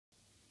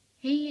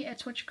Hey,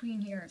 it's Witch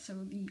Queen here.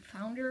 So the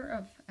founder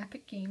of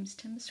Epic Games,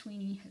 Tim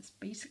Sweeney, has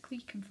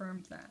basically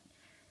confirmed that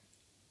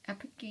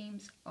Epic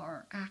Games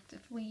are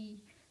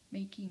actively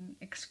making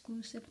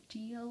exclusive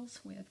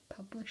deals with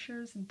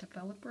publishers and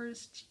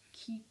developers to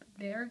keep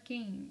their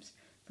games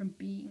from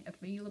being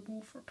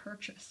available for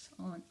purchase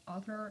on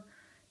other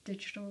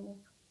digital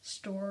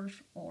stores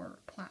or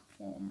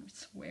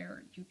platforms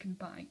where you can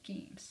buy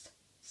games,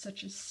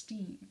 such as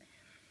Steam.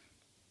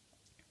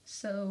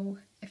 So,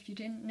 if you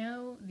didn't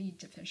know, The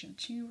Division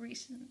 2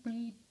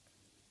 recently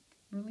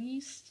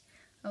released.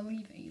 I'll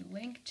leave a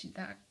link to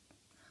that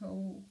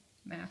whole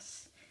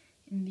mess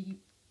in the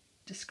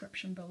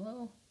description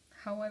below.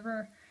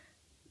 However,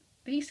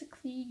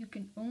 basically you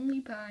can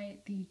only buy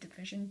The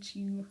Division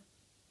 2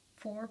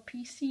 for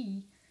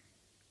PC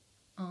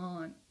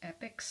on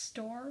Epic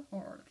Store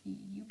or the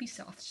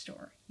Ubisoft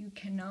Store. You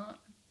cannot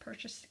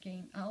purchase the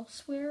game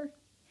elsewhere.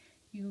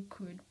 You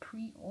could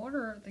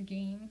pre-order the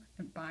game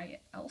and buy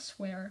it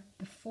elsewhere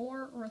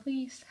before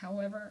release.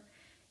 However,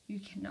 you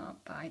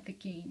cannot buy the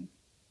game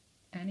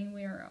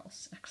anywhere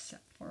else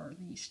except for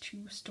these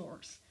two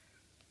stores.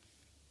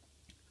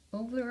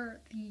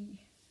 Over the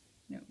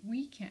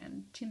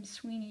weekend, Tim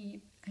Sweeney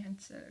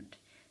answered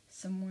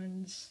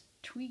someone's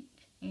tweet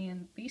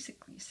and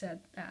basically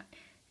said that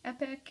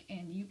Epic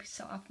and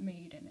Ubisoft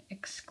made an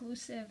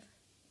exclusive,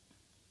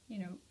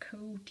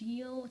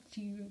 co-deal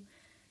to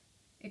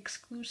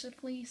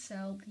exclusively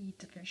sell The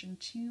Division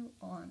 2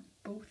 on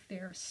both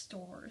their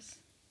stores.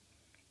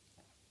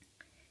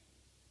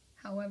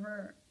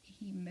 However,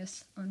 he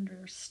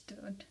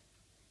misunderstood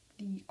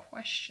the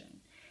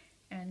question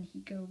and he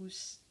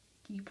goes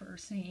deeper,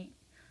 saying,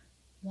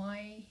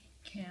 why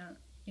can't,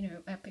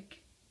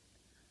 Epic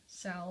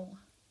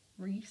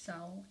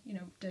resell,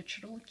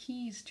 digital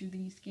keys to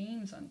these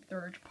games on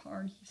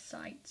third-party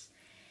sites?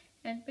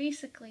 And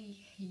basically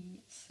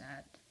he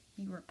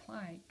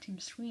replied, Tim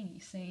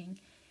Sweeney, saying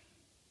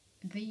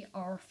they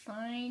are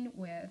fine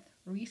with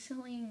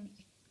reselling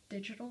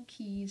digital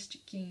keys to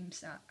games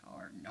that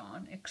are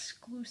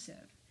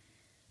non-exclusive,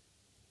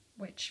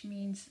 which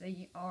means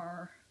they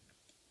are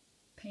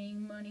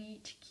paying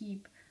money to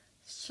keep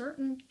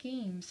certain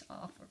games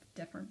off of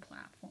different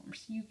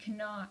platforms. You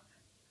cannot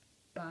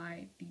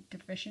buy The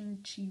Division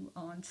 2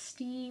 on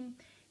Steam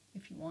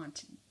if you want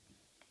to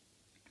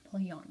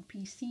play on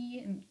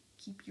PC and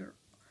keep your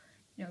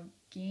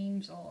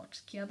games all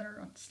together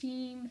on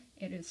Steam.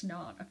 It is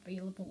not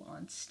available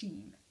on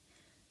Steam.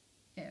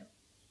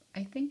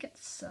 I think it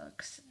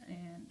sucks,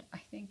 and I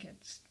think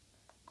it's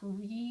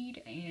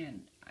greed,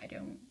 and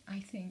I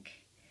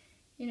think,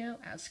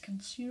 as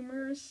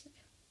consumers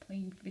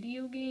playing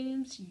video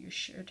games, you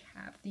should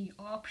have the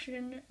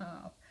option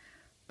of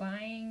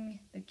buying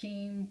the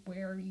game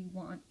where you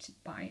want to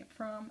buy it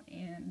from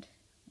and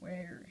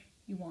where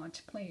you want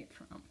to play it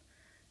from,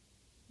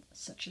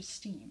 such as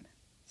Steam.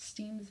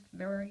 Steam is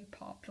very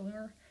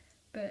popular,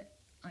 but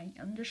I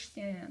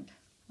understand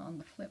on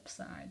the flip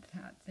side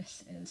that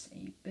this is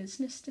a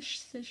business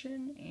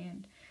decision,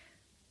 and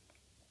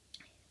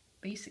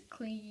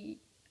basically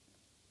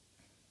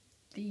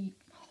the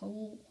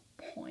whole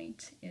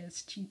point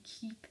is to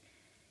keep,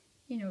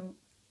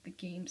 the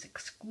games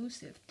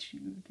exclusive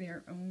to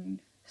their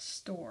own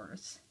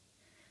stores.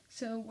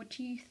 So what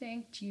do you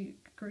think? Do you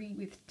agree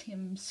with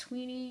Tim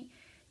Sweeney?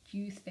 Do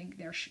you think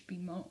there should be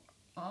more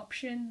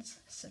options,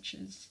 such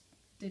as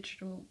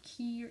digital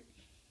key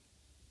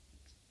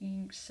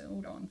being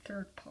sold on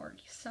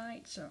third-party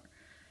sites, or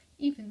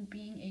even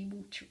being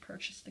able to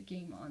purchase the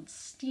game on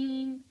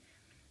Steam?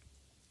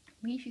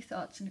 Leave your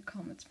thoughts in the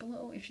comments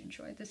below. If you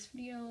enjoyed this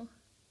video,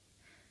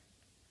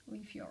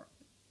 leave your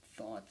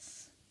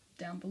thoughts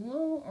down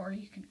below, or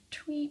you can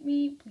tweet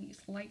me.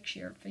 Please like,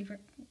 share,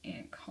 favorite,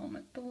 and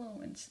comment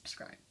below, and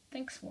subscribe.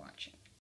 Thanks for watching.